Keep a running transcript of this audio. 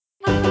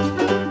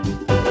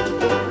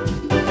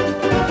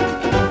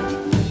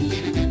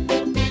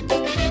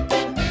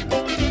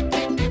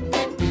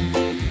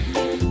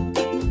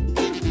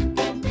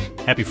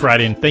Happy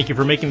Friday, and thank you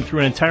for making it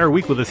through an entire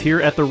week with us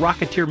here at the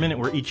Rocketeer Minute,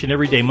 where each and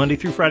every day, Monday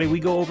through Friday, we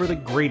go over the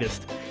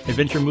greatest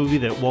adventure movie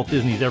that Walt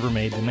Disney's ever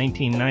made, the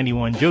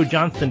 1991 Joe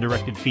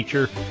Johnston-directed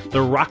feature, The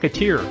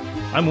Rocketeer.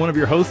 I'm one of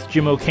your hosts,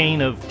 Jim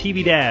O'Kane of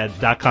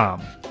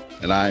TVDads.com.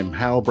 And I'm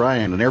Hal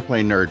Bryan, an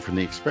airplane nerd from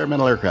the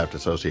Experimental Aircraft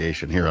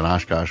Association here in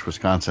Oshkosh,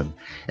 Wisconsin.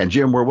 And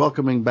Jim, we're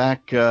welcoming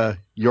back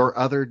your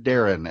other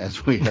Darren,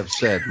 as we have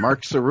said,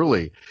 Mark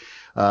Cerulli.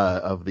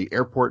 Of the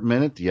Airport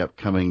Minute, the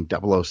upcoming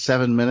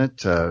 007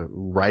 Minute,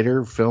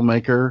 writer,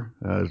 filmmaker,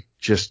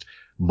 just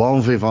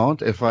bon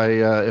vivant, if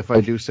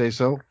I do say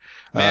so.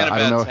 Man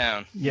about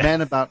town. Yeah. Man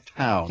about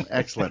town.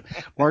 Excellent.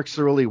 Mark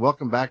Cerulli,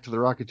 welcome back to the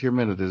Rocketeer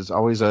Minute. It is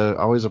always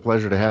a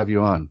pleasure to have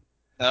you on.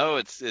 Oh,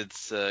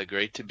 it's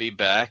great to be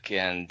back,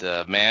 and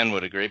man,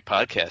 what a great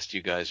podcast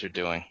you guys are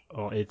doing.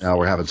 Oh,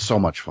 we're having so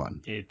much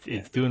fun.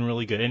 It's doing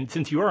really good. And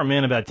since you are a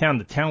man about town,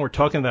 the town we're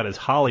talking about is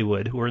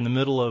Hollywood. We're in the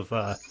middle of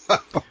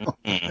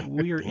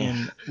we are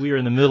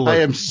in the middle of. I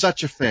am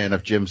such a fan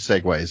of Jim's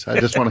segues. I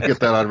just want to get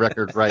that on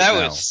record right now.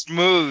 That was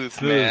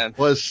smooth, man. That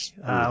was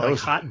like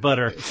hot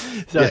butter.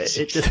 So yes,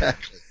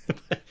 exactly.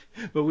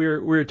 But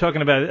we're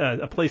talking about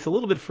a place a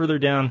little bit further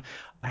down.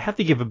 I have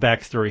to give a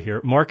backstory here.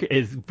 Mark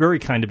is very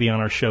kind to be on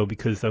our show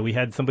because we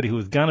had somebody who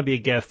was going to be a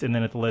guest, and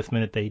then at the last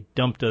minute they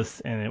dumped us,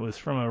 and it was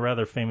from a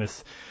rather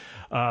famous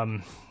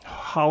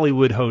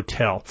Hollywood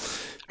hotel.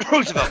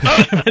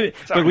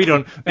 But we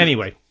don't.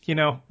 Anyway,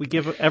 we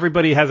give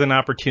everybody has an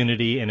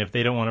opportunity, and if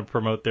they don't want to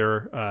promote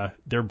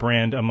their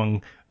brand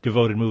among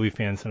devoted movie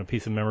fans and a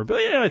piece of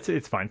memorabilia,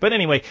 it's fine. But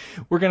anyway,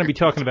 we're going to be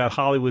talking about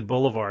Hollywood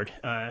Boulevard,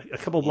 a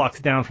couple blocks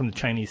down from the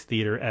Chinese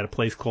Theater at a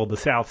place called the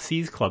South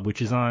Seas Club,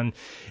 which is on,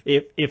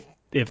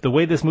 if the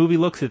way this movie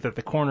looks, it's at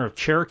the corner of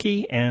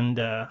Cherokee and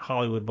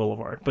Hollywood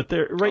Boulevard. But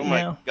there right now.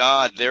 Oh my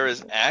God, there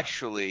is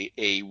actually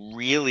a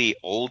really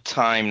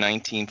old-time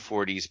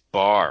 1940s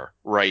bar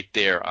right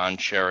there on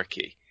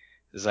Cherokee.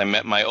 Because I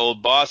met my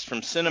old boss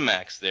from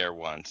Cinemax there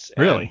once.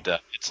 Really? And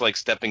it's like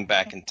stepping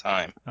back in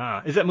time.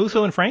 Is that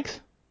Musso and Frank's?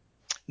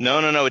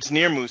 No. It's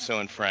near Musso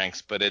and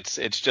Frank's, but it's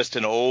just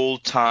an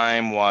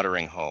old-time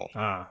watering hole.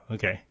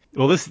 Okay.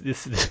 Well, this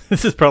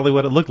is probably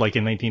what it looked like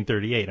in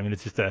 1938. I mean,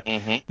 it's just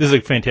this is a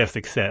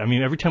fantastic set. I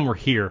mean, every time we're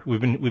here, we've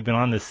been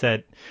on this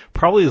set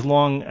probably as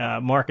long,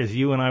 Mark, as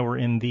you and I were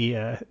in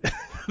the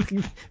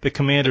the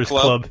Commanders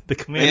Club. The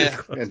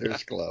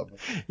Commanders Club.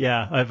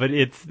 Yeah, but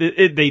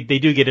they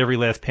do get every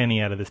last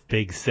penny out of this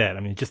big set. I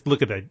mean, just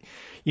look at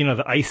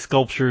the ice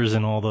sculptures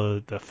and all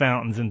the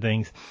fountains and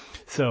things.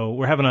 So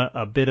we're having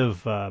a bit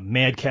of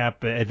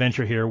madcap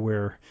adventure here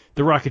where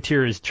the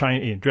Rocketeer is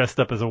dressed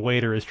up as a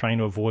waiter, is trying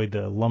to avoid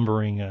the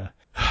lumbering.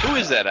 Who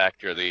is that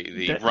actor?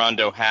 The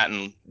Rondo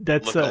Hatton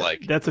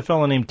lookalike. That's a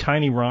fellow named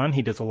Tiny Ron.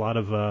 He does a lot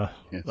of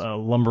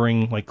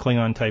lumbering, like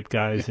Klingon type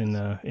guys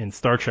in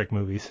Star Trek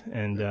movies,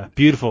 and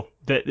beautiful,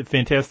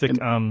 fantastic.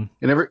 And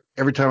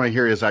every time I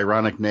hear his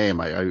ironic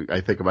name, I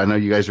think of, I know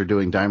you guys are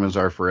doing Diamonds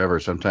Are Forever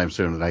sometime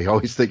soon, and I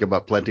always think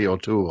about Plenty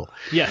O'Toole.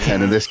 Yes.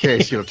 And in this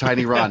case,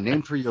 Tiny Ron,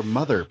 named for your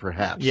mother,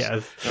 perhaps.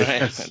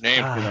 Yes.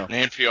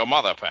 Named for your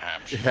mother,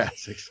 perhaps.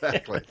 Yes,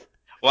 exactly.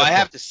 Well, I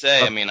have to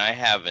say, I mean,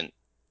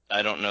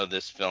 I don't know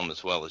this film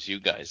as well as you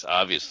guys,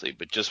 obviously,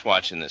 but just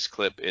watching this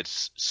clip,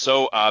 it's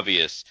so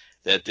obvious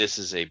that this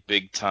is a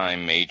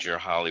big-time major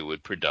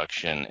Hollywood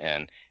production,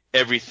 and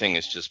everything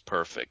is just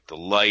perfect. The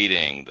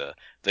lighting,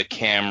 the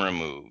camera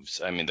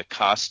moves, I mean, the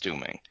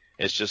costuming.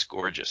 It's just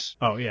gorgeous.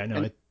 Oh, yeah,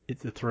 no,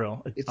 it's a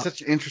thrill. It's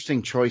such an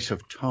interesting choice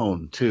of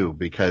tone, too,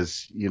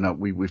 because,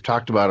 we've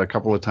talked about it a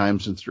couple of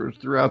times and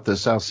throughout the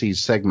South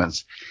Seas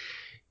segments.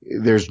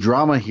 There's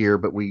drama here,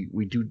 but we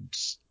do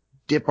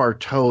dip our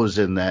toes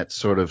in that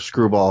sort of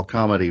screwball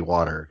comedy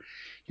water,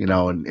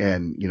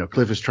 and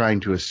Cliff is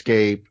trying to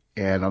escape.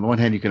 And on the one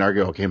hand, you can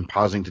argue, okay, him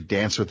pausing to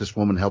dance with this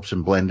woman helps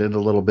him blend in a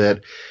little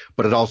bit,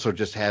 but it also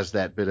just has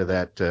that bit of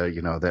that,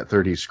 that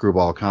 30s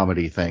screwball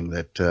comedy thing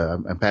that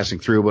I'm passing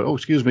through, but,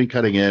 excuse me,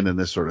 cutting in and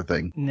this sort of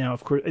thing. Now,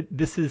 of course,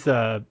 this is,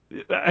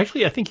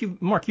 actually, I think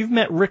Mark, you've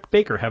met Rick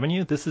Baker, haven't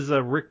you? This is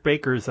Rick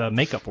Baker's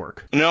makeup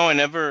work. No, I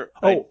never,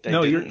 I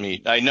didn't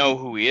meet. I know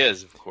who he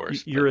is, of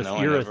course.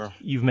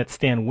 You've met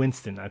Stan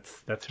Winston.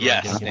 That's who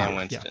Stan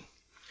Winston. Yeah.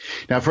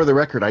 Now, for the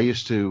record, I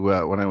used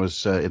to, when I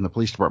was in the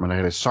police department, I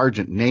had a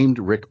sergeant named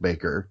Rick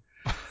Baker,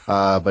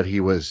 but he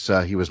was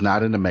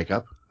not into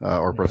makeup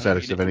or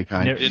prosthetics of any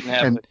kind. He didn't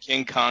have a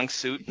King Kong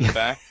suit in the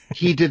back?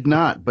 He did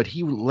not, but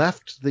he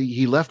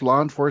left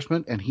law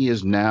enforcement, and he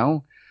is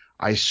now,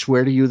 I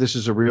swear to you, this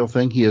is a real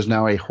thing, he is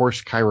now a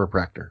horse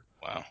chiropractor.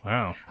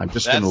 Wow. I'm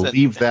just going to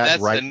leave that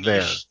right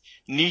there.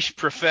 Niche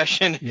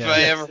profession, if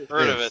I ever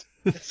heard of it.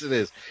 Yes, it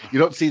is. You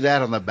don't see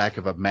that on the back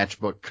of a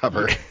matchbook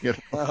cover.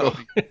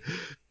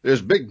 There's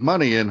big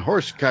money in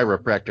horse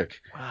chiropractic.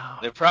 Wow.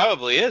 There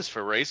probably is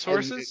for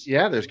racehorses.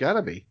 Yeah, there's got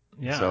to be.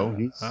 Yeah. So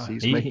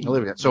he's making a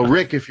living. So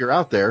Rick, if you're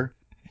out there,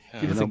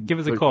 give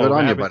us a call. Good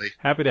on you, buddy.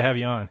 Happy to have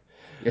you on.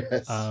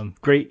 Yes.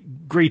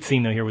 Great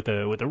scene though here with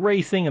the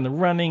racing and the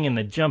running and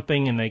the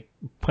jumping and the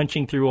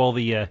punching through all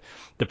the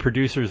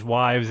producers'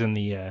 wives and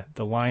the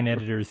line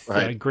editors'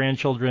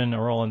 grandchildren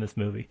are all in this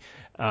movie.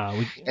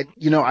 I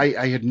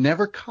had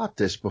never caught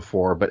this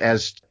before, but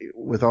as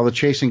with all the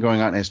chasing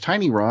going on, as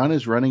Tiny Ron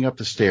is running up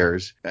the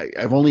stairs,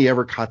 I've only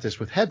ever caught this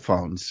with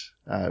headphones,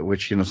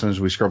 which, sometimes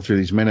we scrub through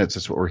these minutes,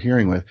 that's what we're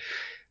hearing with.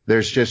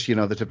 There's just,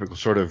 the typical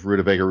sort of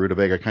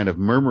rutabaga kind of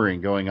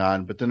murmuring going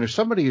on. But then there's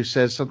somebody who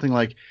says something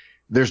like,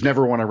 there's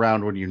never one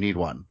around when you need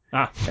one.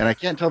 And I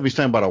can't tell if he's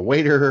talking about a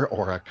waiter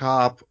or a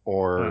cop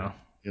or,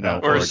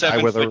 or a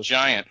 7-foot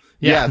giant.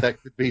 Yeah,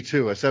 that could be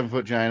too. A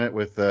 7-foot giant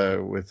with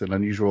an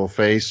unusual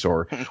face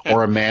or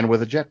a man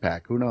with a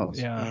jetpack. Who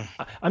knows? Yeah.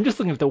 I'm just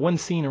looking at the one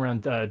scene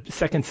around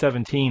second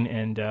 17,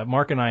 and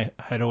Mark and I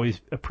had always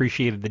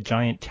appreciated the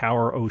giant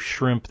tower o'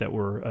 shrimp that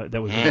was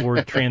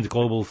aboard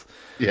Transglobal's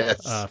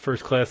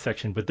first class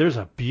section. But there's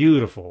a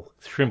beautiful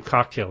shrimp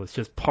cocktail. It's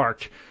just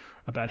parked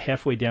about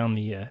halfway down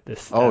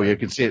this. You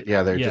can see it.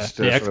 Yeah, they're just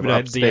sort of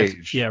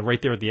upstage. Right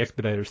there at the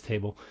expediter's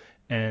table.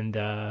 And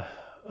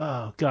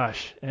oh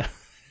gosh.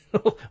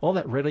 All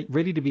that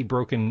ready to be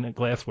broken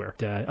glassware.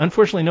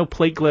 Unfortunately, no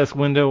plate glass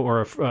window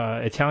or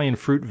a Italian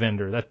fruit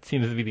vendor. That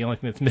seems to be the only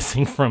thing that's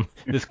missing from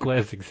this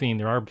classic scene.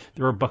 There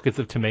are buckets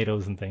of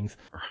tomatoes and things.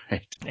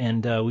 Right.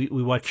 And we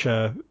watch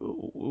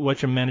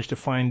him manage to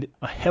find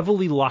a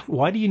heavily locked.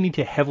 Why do you need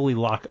to heavily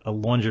lock a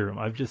laundry room?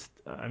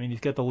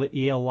 He's got the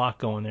Yale lock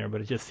going there,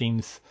 but it just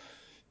seems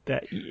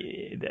that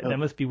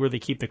must be where they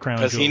keep the crown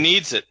jewels. Because he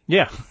needs it.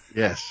 Yeah.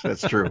 Yes,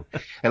 that's true.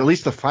 And at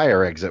least the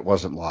fire exit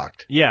wasn't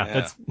locked. Yeah.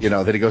 That's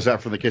then he goes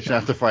out from the kitchen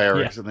after the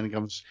fire exit, and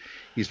then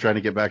he's trying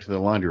to get back to the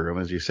laundry room,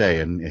 as you say,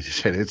 and as you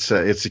said,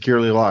 it's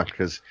securely locked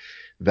because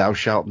thou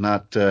shalt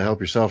not help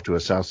yourself to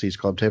a South Seas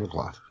Club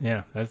tablecloth.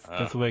 Yeah,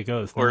 that's the way it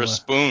goes. Or a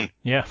spoon.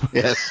 Yeah.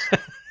 Yes.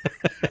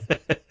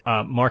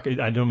 Mark,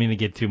 I don't mean to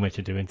get too much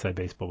into inside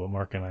baseball, but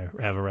Mark and I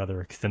have a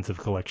rather extensive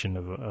collection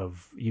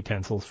of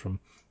utensils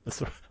from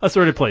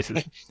assorted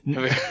places.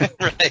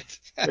 Right.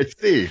 I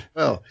see.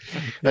 Well,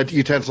 that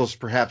utensils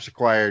perhaps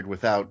acquired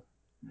without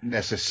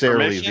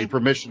necessarily the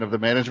permission of the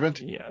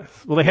management. Yes.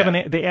 Well, they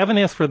haven't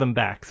asked for them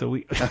back, so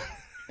we.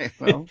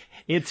 Well,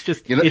 it's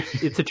just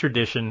it's a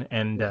tradition,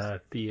 and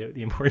the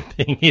important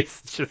thing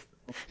is just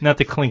not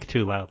to clink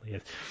too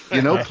loudly.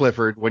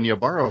 Clifford, when you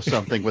borrow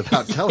something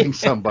without telling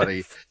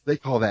somebody, they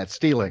call that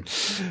stealing.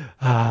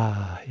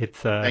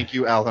 Thank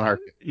you, Alan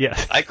Arkin.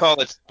 Yes. I call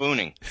it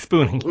spooning.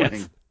 Spooning.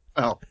 Yes.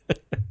 Well,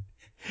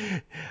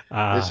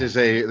 this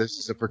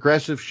is a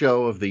progressive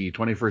show of the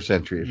 21st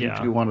century. If you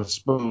two want to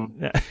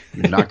spoon,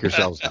 you knock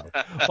yourselves out.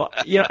 Well,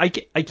 I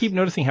keep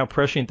noticing how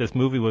prescient this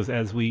movie was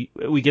as we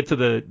get to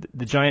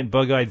the giant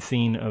bug-eyed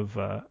scene of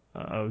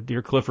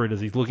Dear Clifford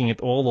as he's looking at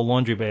all the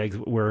laundry bags,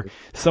 where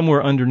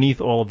somewhere underneath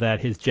all of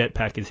that his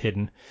jetpack is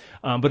hidden.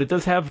 But it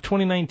does have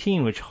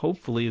 2019, which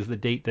hopefully is the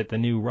date that the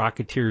new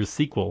Rocketeers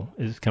sequel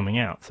is coming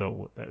out.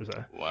 So there's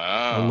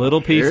a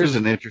little piece. There's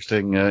an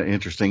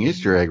interesting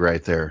Easter egg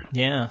right there.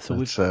 Yeah,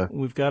 so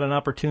we've got an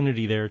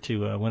opportunity there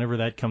to whenever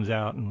that comes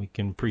out, and we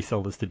can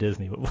pre-sell this to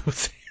Disney. But we'll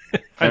see.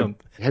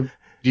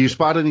 Do you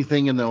spot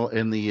anything in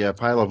the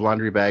pile of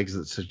laundry bags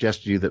that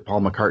suggests to you that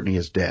Paul McCartney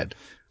is dead?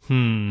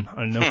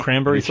 No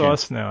cranberry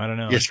sauce? No, I don't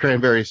know. Yes,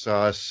 cranberry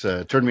sauce,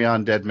 Turn Me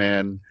On, Dead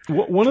Man,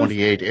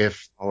 28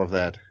 If, all of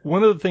that.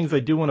 One of the things I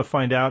do want to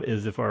find out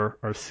is if our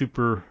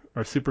super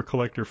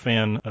collector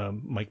fan,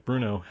 Mike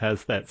Bruno,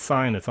 has that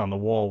sign that's on the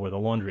wall where the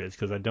laundry is,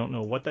 because I don't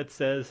know what that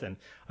says, and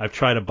I've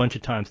tried a bunch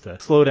of times to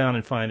slow down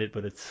and find it,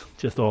 but it's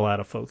just all out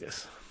of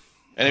focus.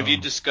 And have you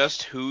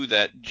discussed who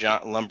that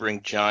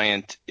lumbering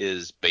giant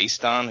is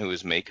based on, who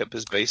his makeup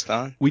is based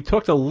on? We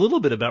talked a little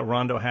bit about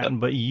Rondo Hatton,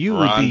 but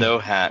Rondo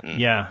Hatton.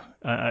 Yeah.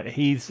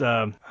 He's,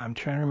 I'm trying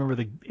to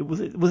remember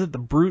was it the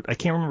Brute? I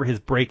can't remember his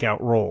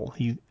breakout role.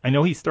 I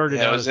know he started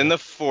out. It was in the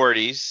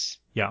 40s.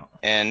 Yeah.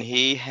 And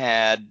he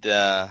had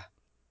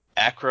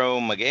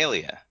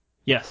acromegalia.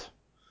 Yes.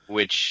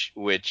 Which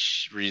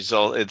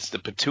it's the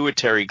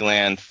pituitary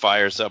gland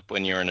fires up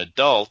when you're an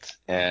adult,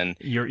 and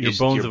your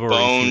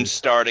bones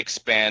start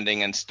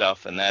expanding and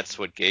stuff, and that's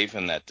what gave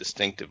him that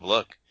distinctive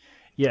look.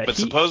 Yeah, but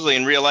supposedly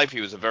in real life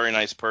he was a very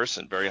nice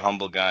person, very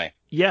humble guy.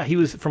 Yeah, he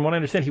was. From what I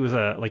understand, he was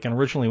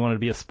originally wanted to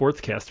be a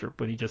sportscaster,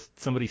 but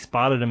somebody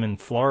spotted him in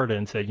Florida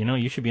and said,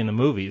 you should be in the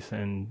movies,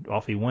 and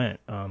off he went.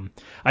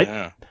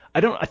 I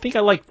think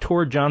I like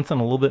Tor Johnson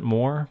a little bit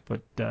more,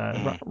 but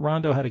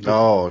Rondo had a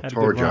good.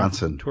 Tor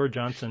Johnson. Tor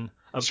Johnson,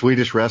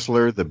 Swedish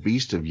wrestler, the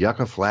Beast of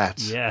Yucca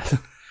Flats. Yes.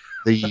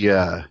 I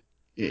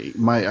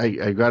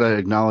got to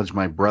acknowledge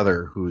my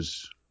brother,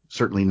 who's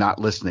certainly not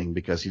listening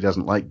because he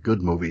doesn't like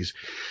good movies.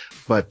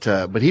 But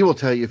he will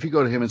tell you, if you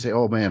go to him and say,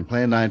 oh man,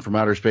 Plan 9 from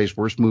Outer Space,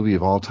 worst movie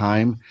of all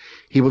time,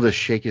 he will just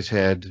shake his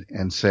head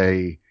and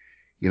say,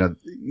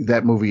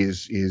 that movie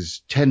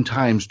is 10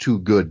 times too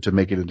good to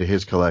make it into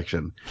his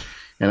collection.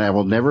 And I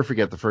will never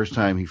forget the first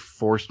time he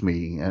forced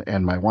me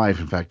and my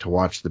wife, in fact, to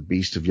watch The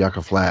Beast of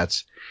Yucca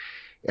Flats.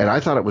 And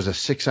I thought it was a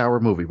 6-hour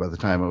movie by the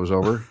time it was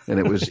over,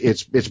 and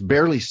it's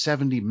barely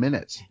 70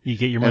 minutes. You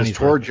get your money's money's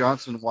worth. Tor worth.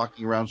 Johnson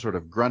walking around sort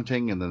of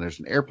grunting, and then there's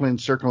an airplane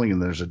circling,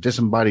 and there's a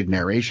disembodied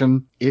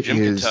narration. Jim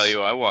can tell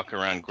you I walk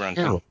around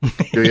grunting. Terrible.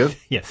 Do you?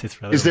 Yes,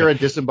 it's rather. Is there a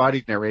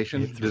disembodied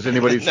narration? Does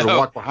anybody sort of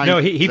walk behind? No,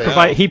 you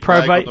he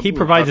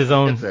provides his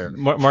own.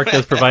 Mark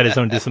does provide his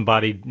own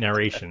disembodied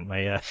narration.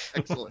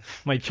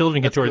 My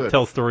children get to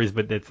tell stories,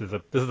 but this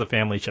is a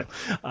family show.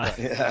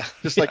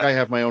 Just like I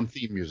have my own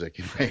theme music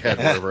in my head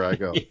wherever I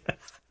go.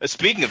 Yes.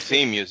 Speaking of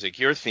theme music,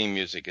 your theme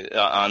music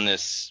on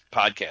this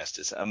podcast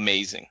is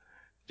amazing.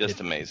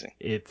 Just amazing.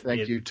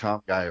 Thank you,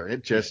 Tom Geyer.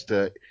 It just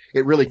it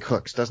really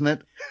cooks, doesn't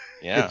it?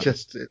 Yeah. It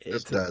just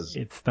does.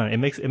 It's done. It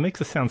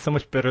makes us sound so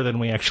much better than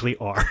we actually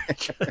are.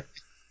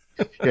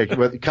 Yeah,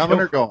 well, coming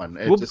or going.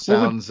 It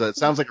sounds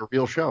like a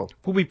real show.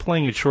 We'll be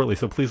playing it shortly,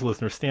 so please,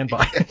 listeners, stand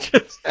by.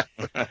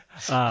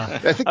 I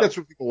think that's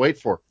what people wait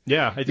for.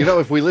 Yeah.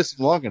 If we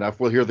listen long enough,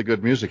 we'll hear the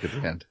good music at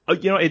the end.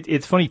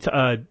 It's funny.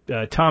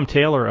 Tom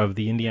Taylor of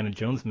the Indiana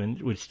Jones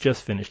Minute, which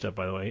just finished up,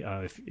 by the way.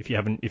 If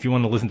you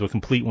want to listen to a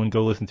complete one,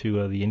 go listen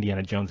to the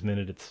Indiana Jones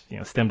Minute. It's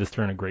stem to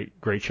stern, a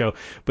great show.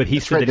 But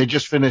he said they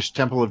just finished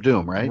Temple of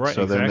Doom, right? Right.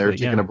 So then they're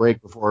taking a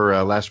break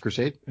before Last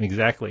Crusade.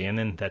 Exactly, and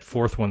then that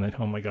fourth one.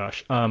 Oh my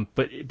gosh.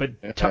 But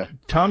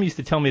Tom used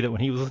to tell me that when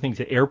he was listening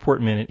to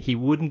Airport Minute, he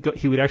wouldn't go.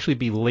 He would actually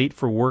be late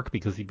for work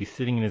because he'd be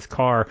sitting in his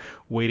car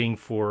waiting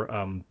for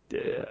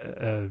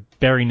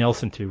Barry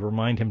Nelson to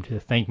remind him to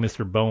thank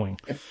Mr. Boeing.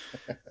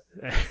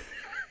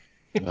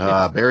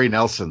 Barry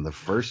Nelson, the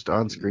first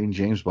on-screen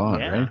James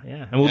Bond, right?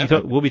 Yeah,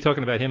 and we'll be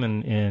talking about him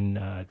in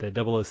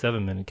the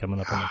 007 Minute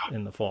coming up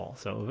in the fall.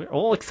 So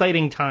all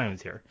exciting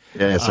times here.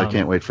 Yes, I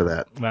can't wait for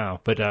that. Wow,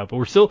 but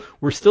we're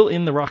still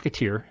in the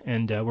Rocketeer,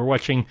 and we're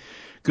watching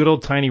good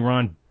old Tiny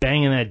Ron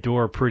banging that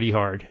door pretty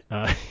hard.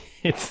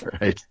 It's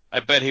right.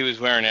 I bet he was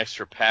wearing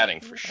extra padding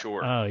for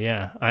sure. Oh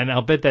yeah, and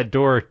I'll bet that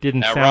door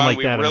didn't now, sound Ron, like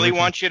that. We really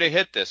want you to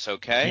hit this,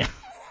 okay?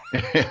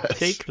 Yeah. Yes.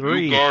 Take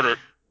 3. You got it.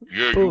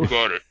 Yeah, you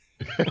got it.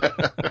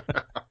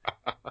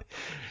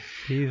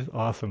 He's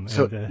awesome.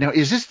 So now,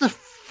 is this the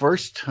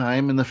first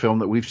time in the film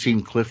that we've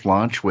seen Cliff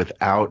launch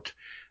without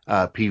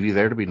Peavy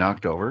there to be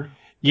knocked over?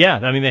 Yeah,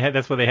 I mean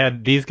that's why they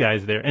had these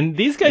guys there, and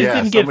these guys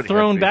didn't get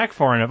thrown back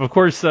far enough. Of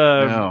course,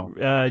 no.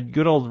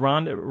 Good old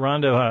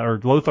Rondo or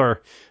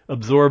Lothar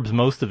absorbs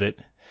most of it.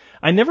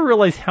 I never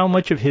realized how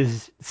much of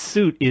his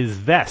suit is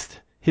vest.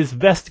 His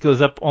vest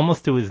goes up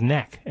almost to his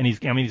neck, and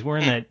he's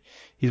wearing that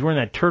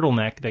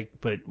turtleneck.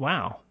 But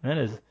wow,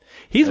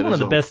 he's one of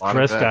the best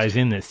dressed guys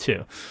in this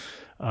too.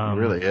 He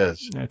really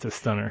is. That's a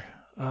stunner.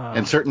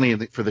 And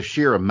certainly for the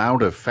sheer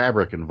amount of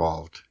fabric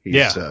involved,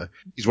 he's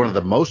one of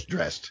the most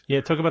dressed.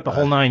 Yeah, talk about the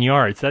whole 9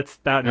 yards. That's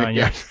about 9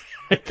 yards.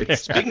 Right.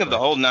 Speaking of the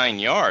whole 9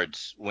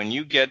 yards, when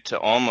you get to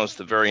almost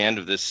the very end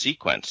of this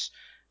sequence,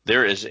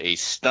 there is a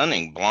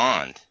stunning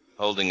blonde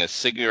holding a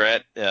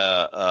cigarette in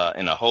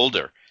a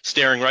holder,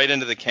 staring right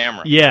into the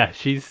camera. Yeah,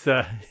 she's.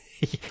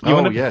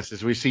 Yes,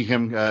 as we see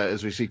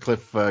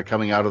Cliff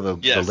coming out of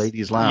the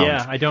ladies' lounge.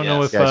 Yeah, I don't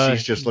know if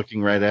she's just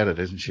looking right at it,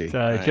 isn't she?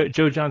 Right.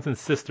 Joe Johnson's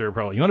sister,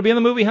 probably. You want to be in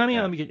the movie, honey?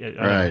 Let me get you.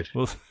 Right.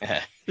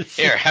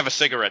 Here, have a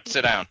cigarette.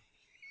 Sit down.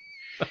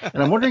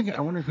 And I'm wondering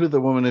who the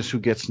woman is who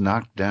gets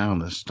knocked down.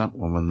 The stunt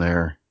woman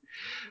there.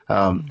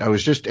 I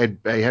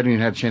hadn't even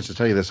had a chance to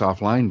tell you this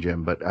offline,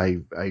 Jim, but I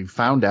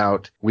found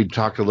out we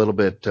talked a little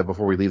bit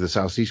before we leave the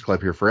South Seas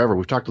Club here forever.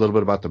 We've talked a little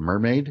bit about the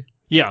mermaid.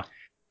 Yeah.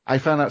 I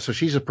found out, so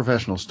she's a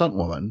professional stunt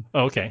woman.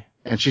 Oh, okay.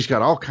 And she's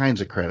got all kinds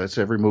of credits,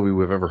 every movie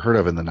we've ever heard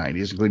of in the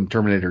 90s, including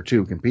Terminator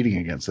 2, competing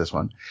against this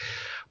one.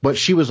 But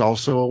she was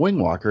also a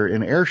wing walker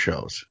in air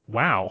shows.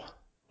 Wow.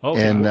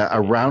 Okay. And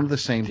around the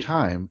same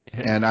time,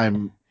 and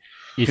I'm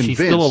convinced she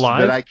still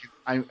alive? That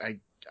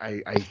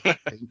I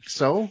think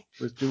so,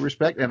 with due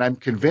respect, and I'm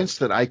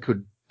convinced that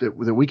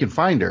that we can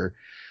find her.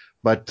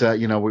 But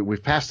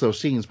we've passed those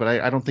scenes, but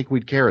I don't think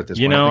we'd care at this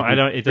point.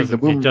 It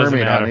doesn't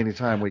matter. On any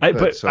time we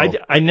could.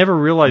 I never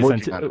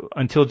realized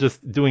until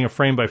just doing a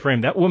frame by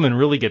frame that woman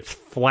really gets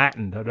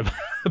flattened at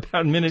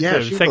about minute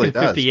second really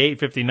 58,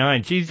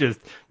 59. She's just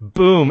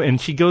boom, and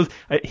she goes.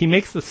 He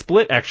makes the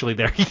split actually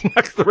there. He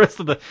knocks the rest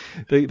of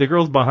the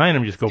girls behind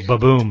him just go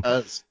ba-boom.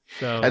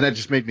 And that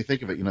just made me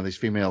think of it. These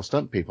female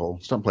stunt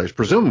players,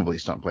 presumably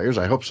stunt players.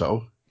 I hope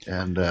so.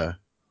 And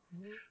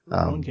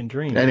one can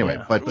dream. Anyway,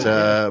 yeah.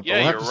 But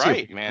you're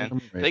right,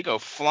 man. They go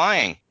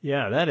flying.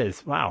 Yeah, that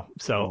is wow.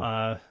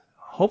 So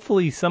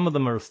hopefully some of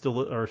them are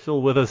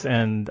still with us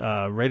and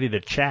ready to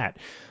chat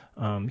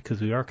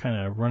because we are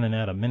kind of running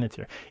out of minutes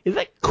here. Is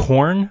that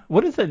corn?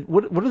 What is that?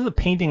 What is the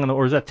painting on the?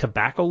 Or is that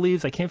tobacco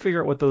leaves? I can't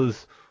figure out what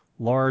those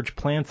large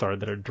plants are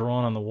that are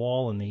drawn on the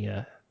wall in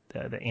the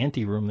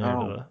ante room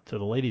there to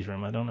the ladies'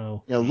 room. I don't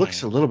know. Yeah, it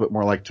looks a little bit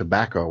more like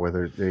tobacco, where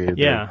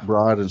they're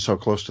broad and so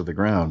close to the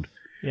ground.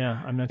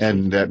 Yeah, I'm not sure.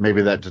 And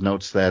maybe that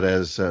denotes that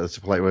as it's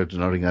a polite way of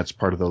denoting that's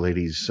part of the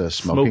ladies'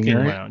 smoking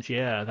area. Lounge.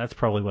 Yeah, that's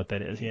probably what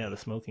that is. Yeah, the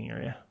smoking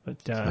area.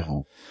 But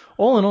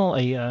all in all,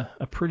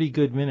 a pretty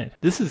good minute.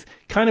 This is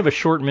kind of a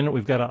short minute.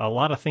 We've got a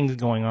lot of things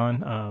going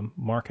on.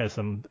 Mark has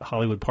some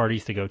Hollywood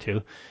parties to go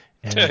to,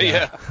 And,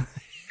 yeah.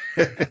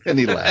 And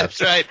he laughs.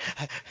 That's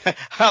right.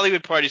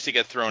 Hollywood parties to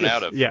get thrown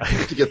out of. Yeah.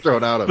 To get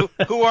thrown out of.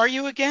 Who are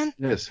you again?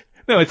 Yes.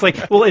 No, it's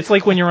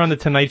like when you're on the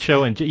Tonight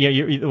Show and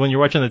when you're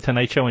watching the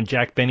Tonight Show and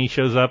Jack Benny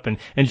shows up and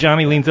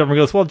Johnny leans over and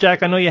goes, "Well,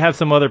 Jack, I know you have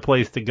some other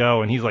place to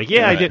go," and he's like,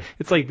 "Yeah, I did."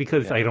 It's like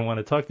because I don't want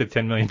to talk to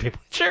 10 million people.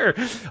 Sure.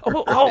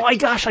 Oh my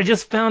gosh, I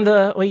just found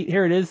wait,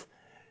 here it is.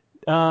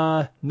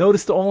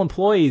 Notice to all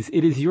employees,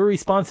 it is your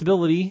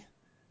responsibility.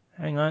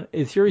 Hang on,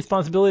 it's your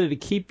responsibility to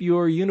keep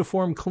your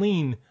uniform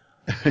clean.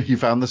 You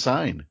found the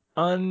sign.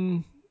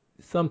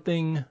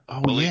 Something.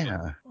 Oh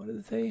yeah. What does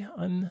it say?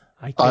 I can't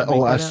make that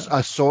out.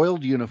 A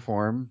soiled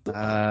uniform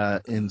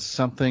in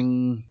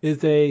something.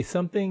 Is a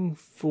something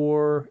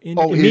for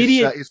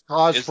immediate. Is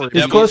cause for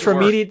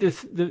immediate.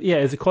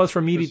 Is a cause for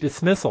immediate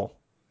dismissal.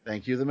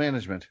 Thank you, the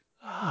management.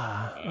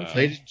 Okay.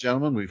 Ladies and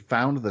gentlemen, we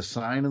found the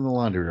sign in the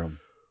laundry room.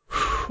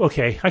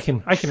 Okay, I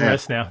can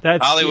rest now.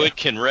 That's Hollywood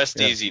can rest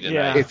easy tonight.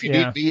 Yeah. If you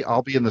need me,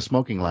 I'll be in the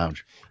smoking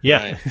lounge.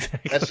 Yeah, Right.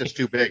 Exactly. That's just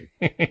too big.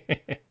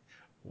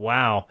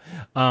 Wow.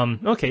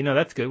 Okay, no,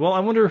 that's good. Well,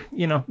 I wonder,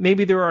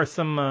 maybe there are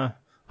some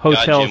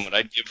hotels. God, Jim, what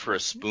I'd give for a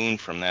spoon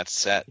from that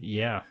set.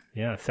 Yeah,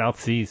 South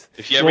Seas.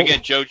 If you ever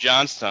get Joe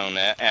Johnstone,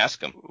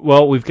 ask him.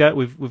 Well, we've got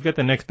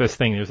the next best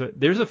thing.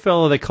 There's a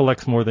fellow that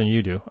collects more than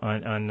you do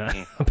on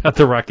about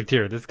the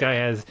Rocketeer. This guy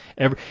has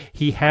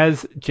he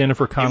has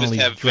Jennifer Connelly's He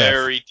must have dress.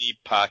 very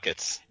deep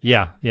pockets.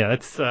 Yeah,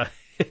 that's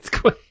it's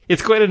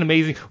quite an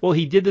amazing. Well,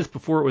 he did this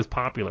before it was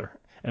popular.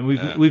 And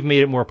we've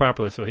made it more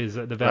popular, so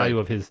the value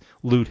of his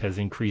loot has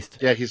increased.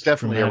 Yeah, he's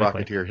definitely a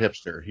Rocketeer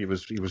hipster. He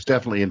was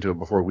definitely into it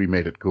before we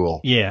made it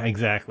cool. Yeah,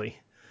 exactly.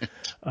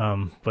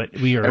 But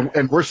we are,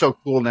 and we're so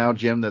cool now,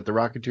 Jim, that the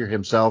Rocketeer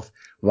himself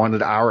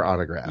wanted our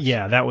autographs.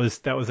 Yeah, that was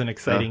an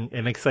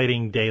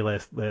exciting day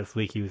last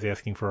week. He was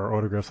asking for our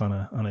autographs on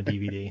a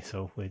DVD,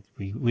 so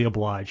we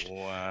obliged.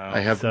 Wow.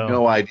 I have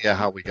no idea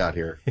how we got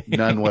here.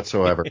 None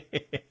whatsoever.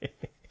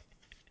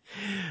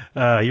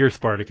 You're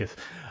Spartacus.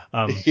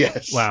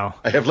 Yes. Wow.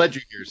 I have led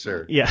you here,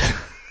 sir. Yeah.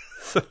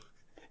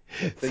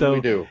 So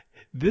we do.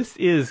 This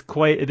has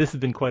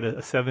been quite a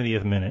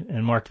 70th minute,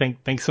 and Mark,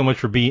 thanks so much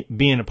for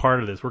being a part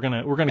of this. We're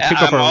gonna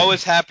kick up our. I'm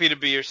always happy to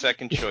be your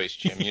second choice,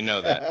 Jim. You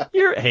know that.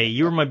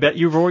 You're my best.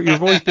 You've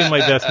always been my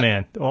best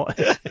man.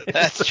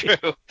 That's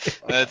true.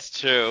 That's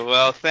true.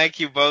 Well, thank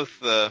you both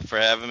for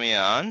having me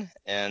on,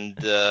 and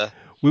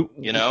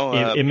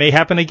it may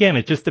happen again.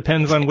 It just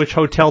depends on which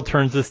hotel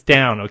turns us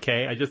down.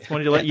 Okay, I just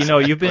wanted to let you know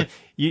you've been.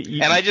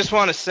 And I just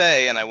want to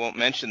say, and I won't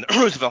mention the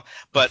Roosevelt,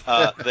 but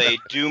they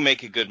do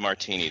make a good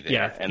martini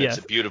there, it's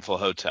a beautiful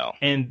hotel.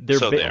 And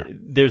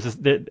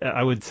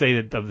I would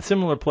say that of the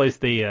similar place,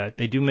 they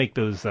do make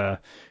those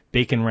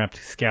bacon wrapped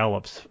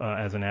scallops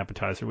as an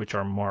appetizer, which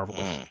are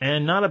marvelous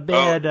and not a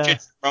bad.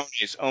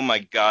 Chicharrones! Oh my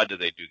God, do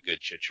they do good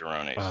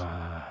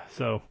chicharrones?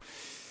 So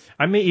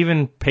I may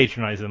even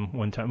patronize them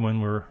one time when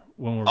we're.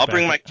 I'll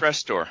bring my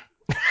Crestor.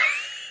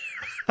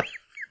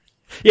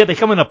 Yeah, they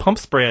come in a pump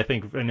spray, I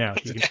think, now.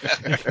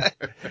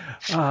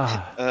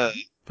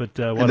 But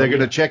and they're going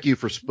to check you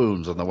for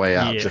spoons on the way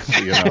out, just so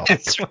you know.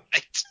 That's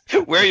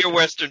right. Wear your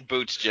Western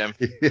boots, Jim.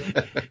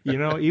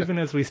 Even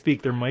as we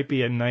speak, there might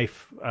be a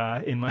knife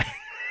in my...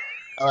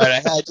 All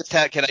right,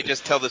 can I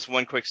just tell this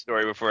one quick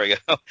story before I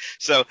go?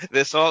 So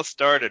this all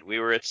started, we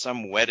were at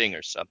some wedding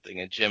or something,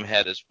 and Jim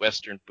had his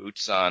Western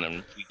boots on,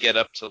 and we get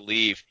up to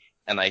leave,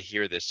 and I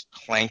hear this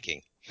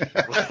clanking,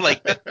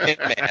 like the Tin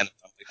Man. I'm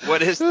like,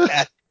 what is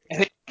that?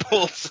 And he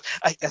pulls,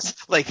 I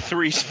guess, like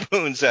 3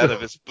 spoons out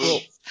of his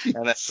boot,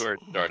 and that's where it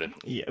started.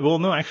 Yeah, well,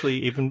 no,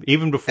 actually,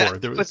 even before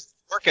there was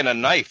working a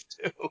knife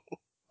too.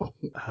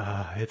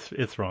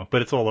 It's wrong,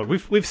 but it's all over.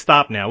 We've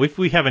stopped now.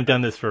 We haven't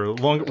done this for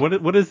longer.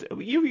 What is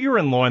you're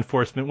in law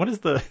enforcement? What is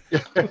the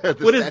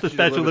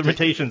statute of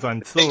limitations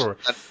on silver?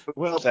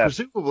 Well,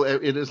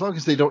 presumably, as long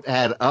as they don't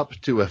add up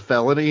to a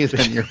felony,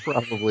 then you're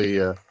probably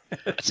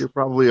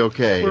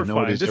okay. We're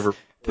Nobody's fine. ever.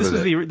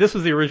 This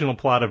was the original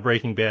plot of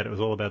Breaking Bad. It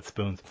was all about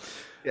spoons.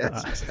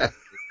 Yes, exactly.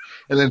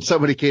 And then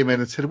somebody came in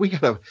and said,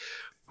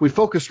 we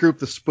focus group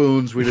the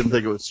spoons. We didn't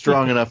think it was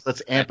strong enough.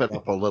 Let's amp it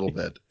up a little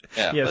bit.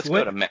 Yeah, yes, let's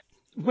go to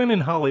when in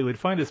Hollywood,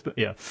 find a spoon.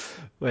 Yeah,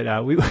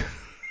 but we'll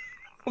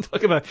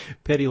talk about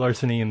petty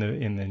larceny in the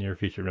near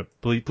future.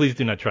 But please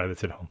do not try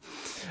this at home.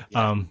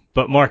 Yeah.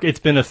 But Mark, it's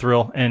been a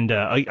thrill, and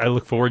I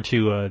look forward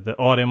to the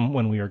autumn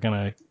when we are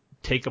going to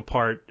take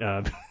apart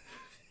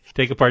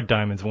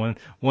diamonds one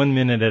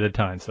minute at a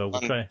time. So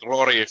we'll try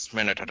glorious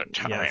minute at a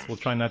time. Yes, we'll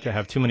try not to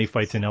have too many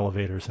fights in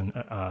elevators and.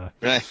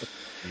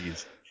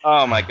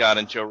 Oh my God!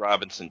 And Joe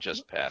Robinson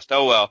just passed.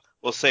 Oh well,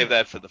 we'll save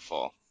that for the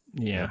fall.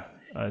 Yeah.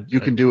 You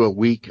can do a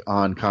week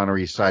on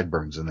Connery's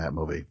sideburns in that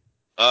movie.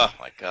 Oh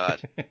my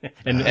God!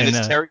 and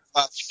his terry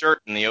cloth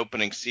shirt in the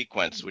opening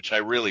sequence, which I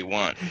really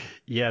want.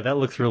 Yeah, that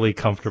looks really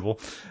comfortable.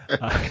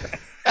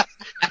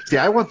 See,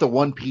 I want the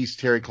one-piece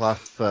terry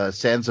cloth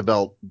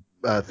Sansabelt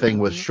thing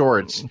with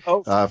shorts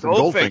from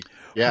Goldfinger.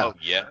 Yeah. Oh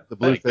yeah. The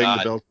blue thing,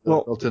 the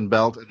built-in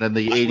belt, and then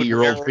the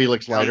 80-year-old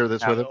Felix Leiter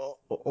that's with it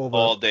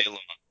all day long.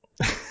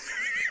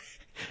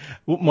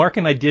 Well, Mark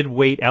and I did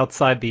wait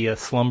outside the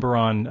Slumber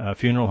On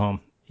funeral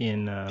home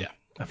in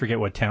I forget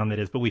what town that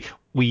is, but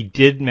we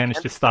did manage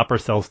to stop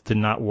ourselves to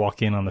not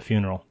walk in on the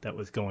funeral that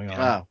was going on.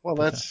 Wow, well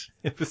that's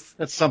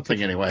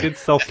something anyway. Good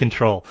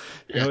self-control.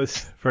 It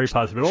was very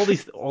positive. But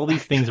all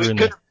these things are in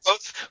there.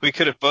 We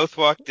could have both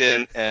walked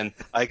in, and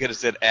I could have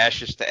said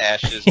ashes to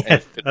ashes,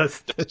 and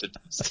dust to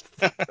dust.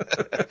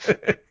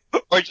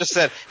 Or just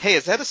said, "Hey,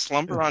 is that a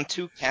Slumber On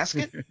 2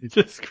 casket with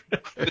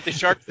the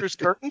chartreuse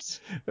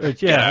curtains?" Or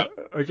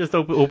just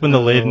open the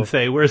lid and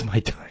say, "Where's my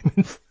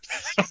diamonds?"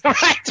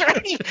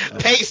 right.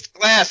 Paste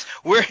glass.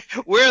 Where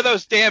are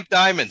those damn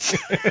diamonds?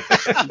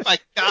 Oh my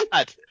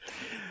God.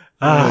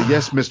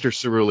 Yes, Mr.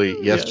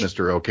 Cerulli. Yes,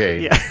 Mr.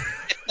 Okay. Yeah.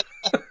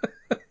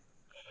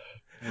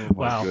 Oh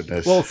my wow.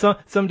 goodness. Well,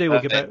 someday we'll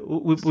get back.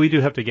 We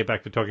do have to get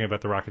back to talking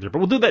about the Rocketeer, but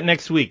we'll do that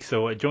next week.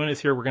 So join us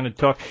here. We're going to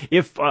talk.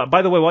 If,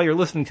 by the way, while you're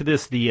listening to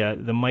this, the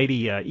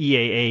mighty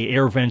EAA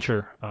Air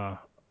Venture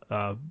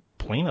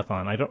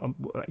plane-a-thon.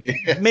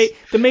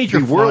 The major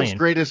the world's flying.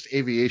 greatest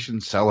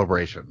aviation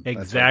celebration.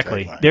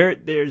 Exactly.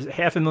 There's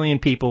 500,000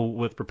 people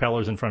with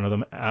propellers in front of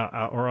them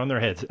or on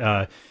their heads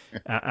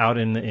out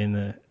in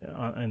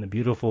the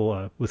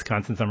beautiful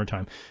Wisconsin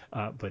summertime.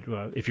 But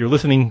if you're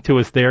listening to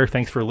us there,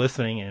 thanks for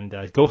listening,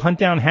 and go hunt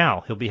down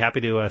Hal. He'll be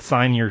happy to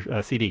sign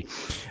your CD.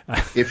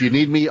 If you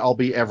need me, I'll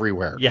be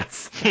everywhere.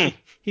 Yes,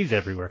 he's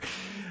everywhere.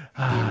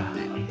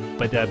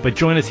 But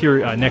join us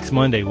here next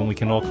Monday when we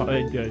can all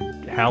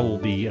Hal will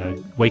be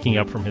waking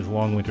up from his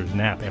long winter's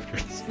nap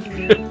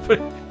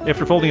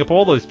after folding up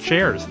all those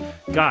chairs.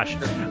 Gosh.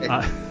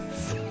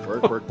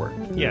 Work.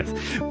 Yes,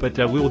 but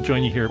we will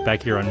join you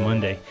back here on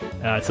Monday.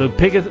 So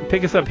pick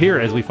us up here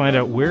as we find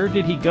out where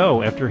did he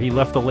go after he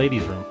left the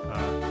ladies' room.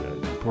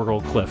 Poor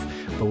old Cliff.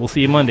 But we'll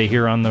see you Monday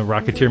here on the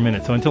Rocketeer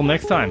Minute. So until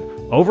next time,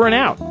 over and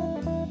out.